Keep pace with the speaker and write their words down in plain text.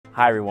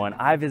Hi everyone,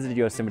 I visited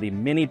Yosemite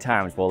many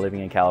times while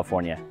living in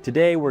California.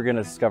 Today we're going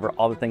to discover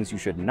all the things you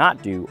should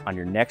not do on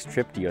your next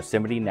trip to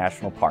Yosemite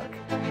National Park.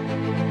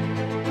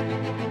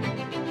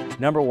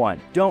 Number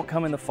 1, don't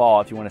come in the fall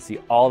if you want to see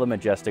all the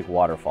majestic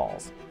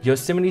waterfalls.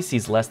 Yosemite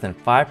sees less than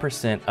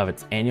 5% of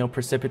its annual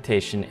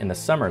precipitation in the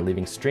summer,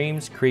 leaving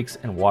streams, creeks,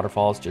 and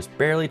waterfalls just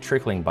barely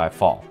trickling by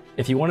fall.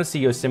 If you want to see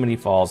Yosemite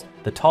Falls,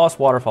 the tallest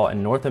waterfall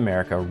in North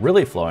America,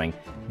 really flowing,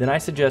 then I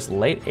suggest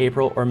late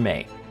April or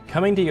May.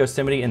 Coming to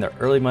Yosemite in the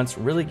early months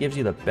really gives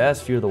you the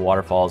best view of the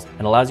waterfalls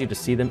and allows you to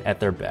see them at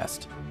their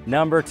best.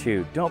 Number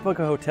 2, don't book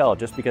a hotel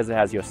just because it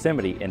has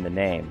Yosemite in the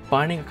name.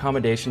 Finding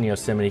accommodation in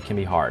Yosemite can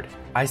be hard.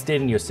 I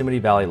stayed in Yosemite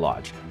Valley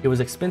Lodge. It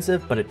was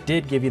expensive, but it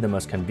did give you the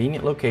most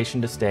convenient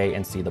location to stay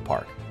and see the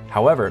park.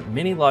 However,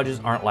 many lodges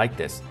aren't like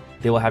this.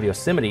 They will have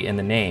Yosemite in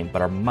the name,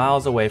 but are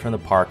miles away from the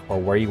park or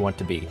where you want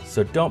to be,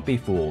 so don't be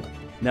fooled.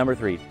 Number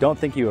 3, don't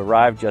think you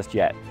arrived just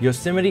yet.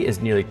 Yosemite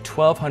is nearly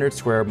 1,200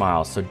 square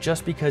miles, so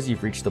just because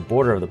you've reached the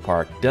border of the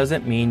park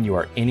doesn't mean you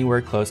are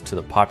anywhere close to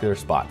the popular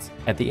spots.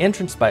 At the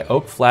entrance by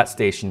Oak Flat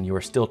Station, you are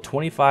still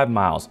 25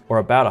 miles, or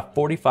about a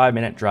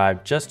 45-minute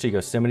drive just to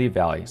Yosemite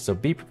Valley, so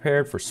be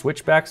prepared for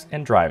switchbacks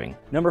and driving.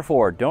 Number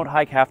 4, don't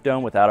hike Half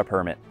Dome without a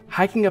permit.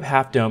 Hiking up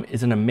Half Dome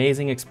is an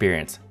amazing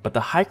experience, but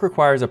the hike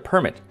requires a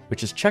permit,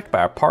 which is checked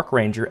by a park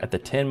ranger at the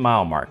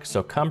 10-mile mark,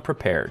 so come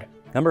prepared.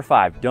 Number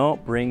 5,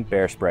 don't bring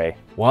bear spray.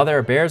 While there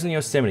are bears in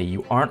Yosemite,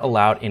 you aren't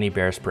allowed any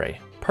bear spray.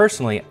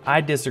 Personally,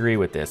 I disagree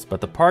with this, but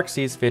the park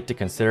sees fit to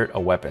consider it a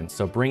weapon,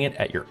 so bring it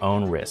at your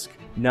own risk.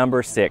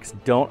 Number 6,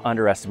 don't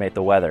underestimate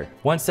the weather.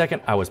 One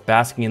second I was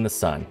basking in the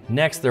sun,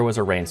 next there was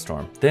a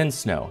rainstorm, then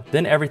snow,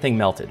 then everything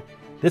melted.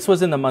 This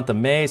was in the month of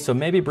May, so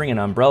maybe bring an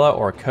umbrella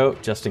or a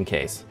coat just in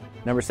case.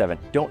 Number 7,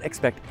 don't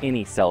expect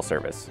any cell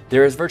service.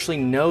 There is virtually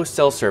no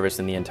cell service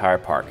in the entire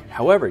park.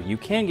 However, you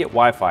can get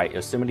Wi-Fi at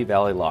Yosemite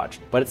Valley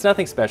Lodge, but it's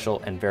nothing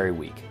special and very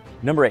weak.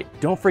 Number 8,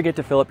 don't forget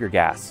to fill up your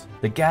gas.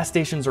 The gas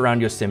stations around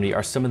Yosemite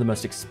are some of the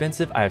most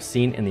expensive I have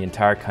seen in the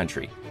entire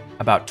country,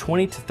 about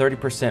 20 to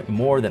 30%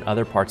 more than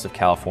other parts of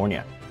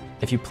California.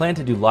 If you plan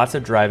to do lots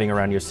of driving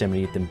around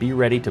Yosemite, then be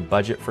ready to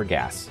budget for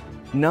gas.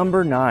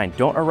 Number 9,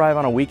 don't arrive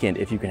on a weekend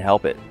if you can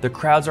help it. The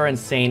crowds are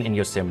insane in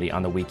Yosemite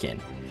on the weekend.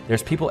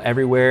 There's people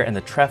everywhere and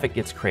the traffic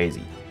gets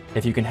crazy.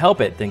 If you can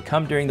help it, then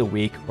come during the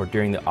week or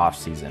during the off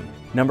season.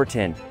 Number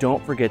 10,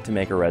 don't forget to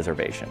make a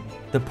reservation.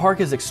 The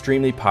park is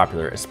extremely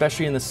popular,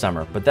 especially in the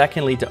summer, but that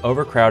can lead to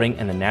overcrowding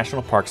and the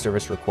National Park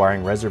Service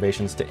requiring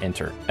reservations to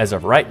enter. As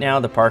of right now,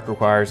 the park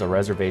requires a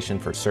reservation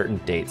for certain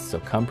dates, so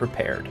come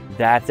prepared.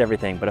 That's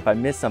everything, but if I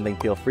missed something,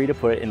 feel free to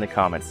put it in the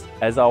comments.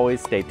 As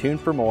always, stay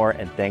tuned for more,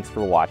 and thanks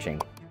for watching.